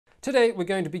Today we're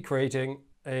going to be creating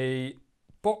a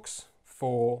box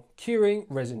for curing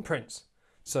resin prints.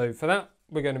 So for that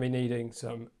we're going to be needing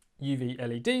some UV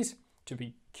LEDs to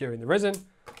be curing the resin,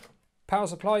 power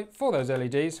supply for those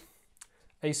LEDs,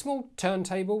 a small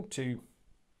turntable to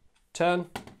turn,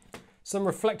 some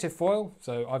reflective foil,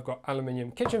 so I've got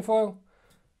aluminium kitchen foil,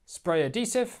 spray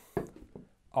adhesive,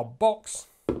 a box,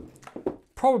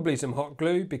 probably some hot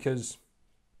glue because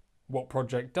what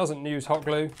project doesn't use hot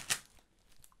glue?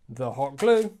 The hot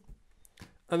glue,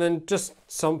 and then just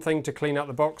something to clean out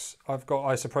the box. I've got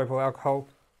isopropyl alcohol,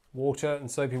 water and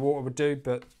soapy water would do,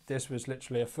 but this was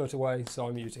literally a foot away, so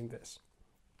I'm using this.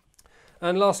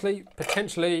 And lastly,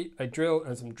 potentially a drill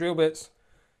and some drill bits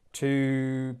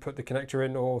to put the connector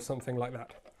in or something like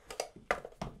that.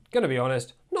 Gonna be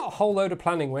honest, not a whole load of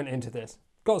planning went into this.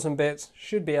 Got some bits,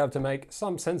 should be able to make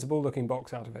some sensible looking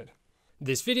box out of it.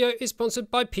 This video is sponsored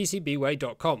by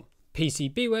PCBWay.com.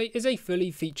 PCBWay is a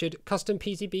fully featured custom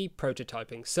PCB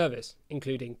prototyping service,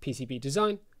 including PCB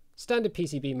design, standard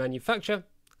PCB manufacture,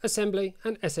 assembly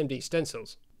and SMD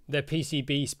stencils. Their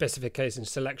PCB specification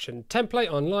selection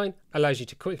template online allows you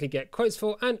to quickly get quotes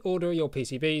for and order your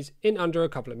PCBs in under a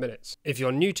couple of minutes. If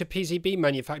you're new to PCB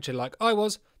manufacture like I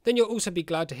was, then you'll also be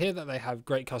glad to hear that they have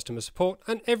great customer support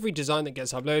and every design that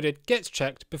gets uploaded gets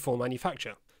checked before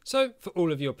manufacture. So for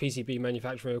all of your PCB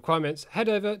manufacturing requirements, head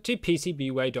over to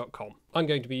PCBWay.com. I'm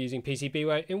going to be using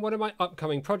PCBWay in one of my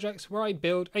upcoming projects where I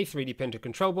build a 3D printer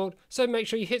control board, so make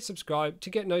sure you hit subscribe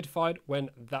to get notified when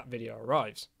that video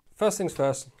arrives. First things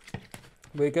first,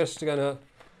 we're just going to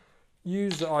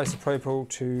use the isopropyl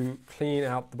to clean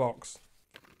out the box.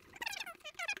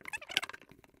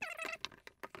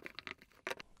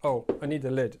 Oh, I need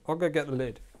the lid. I'll go get the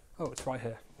lid. Oh, it's right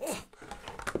here.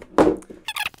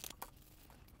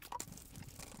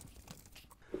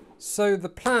 So the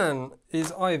plan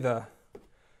is either,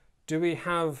 do we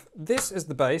have this as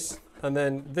the base and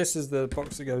then this is the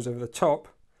box that goes over the top,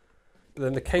 but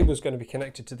then the cable is going to be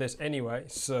connected to this anyway,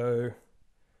 so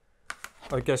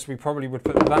I guess we probably would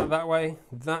put that way,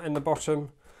 that in the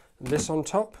bottom, and this on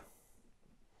top.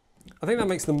 I think that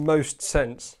makes the most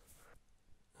sense.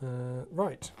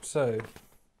 Right, so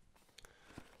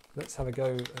let's have a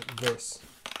go at this.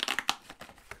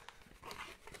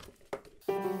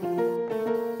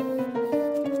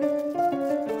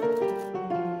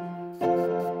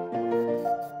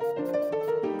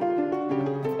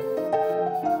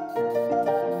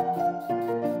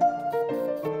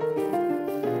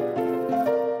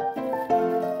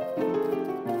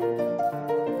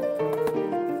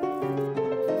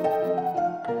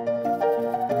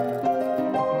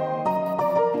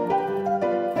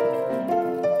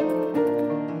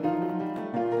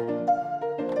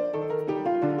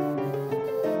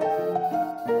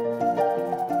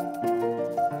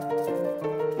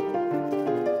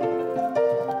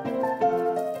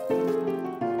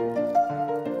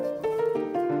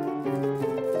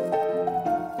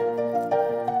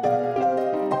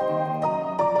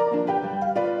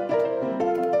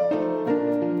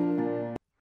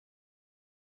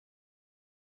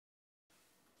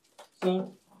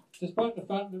 So, despite the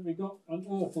fact that we got an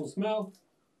awful smell,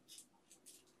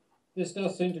 this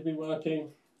does seem to be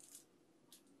working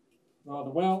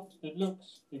rather well. It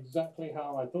looks exactly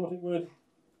how I thought it would.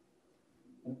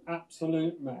 An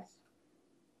absolute mess.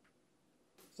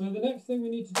 So the next thing we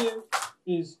need to do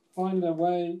is find a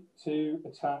way to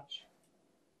attach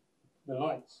the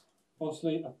lights.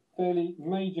 Obviously a fairly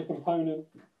major component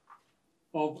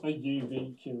of a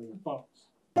UV curing box.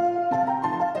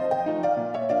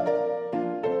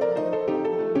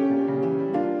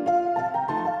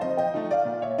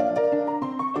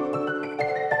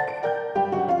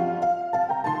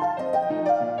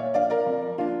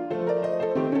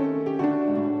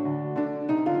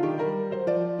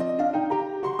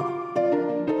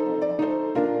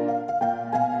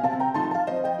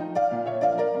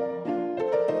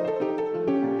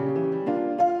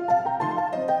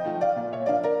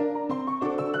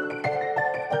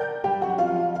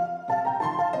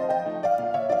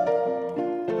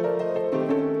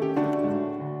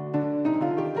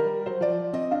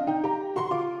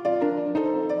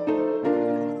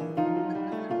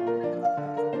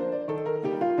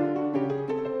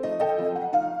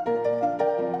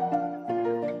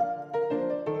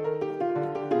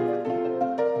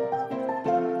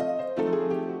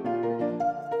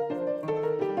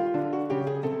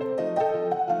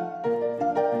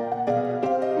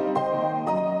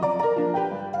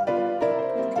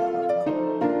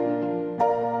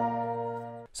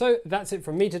 So that's it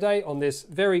from me today on this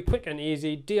very quick and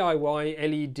easy DIY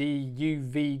LED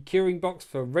UV curing box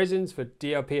for resins for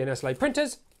DLP and SLA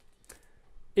printers.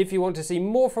 If you want to see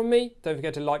more from me, don't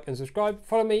forget to like and subscribe.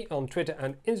 Follow me on Twitter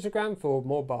and Instagram for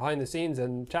more behind the scenes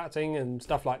and chatting and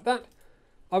stuff like that.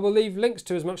 I will leave links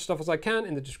to as much stuff as I can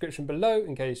in the description below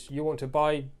in case you want to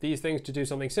buy these things to do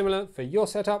something similar for your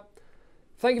setup.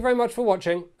 Thank you very much for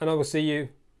watching, and I will see you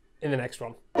in the next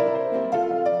one.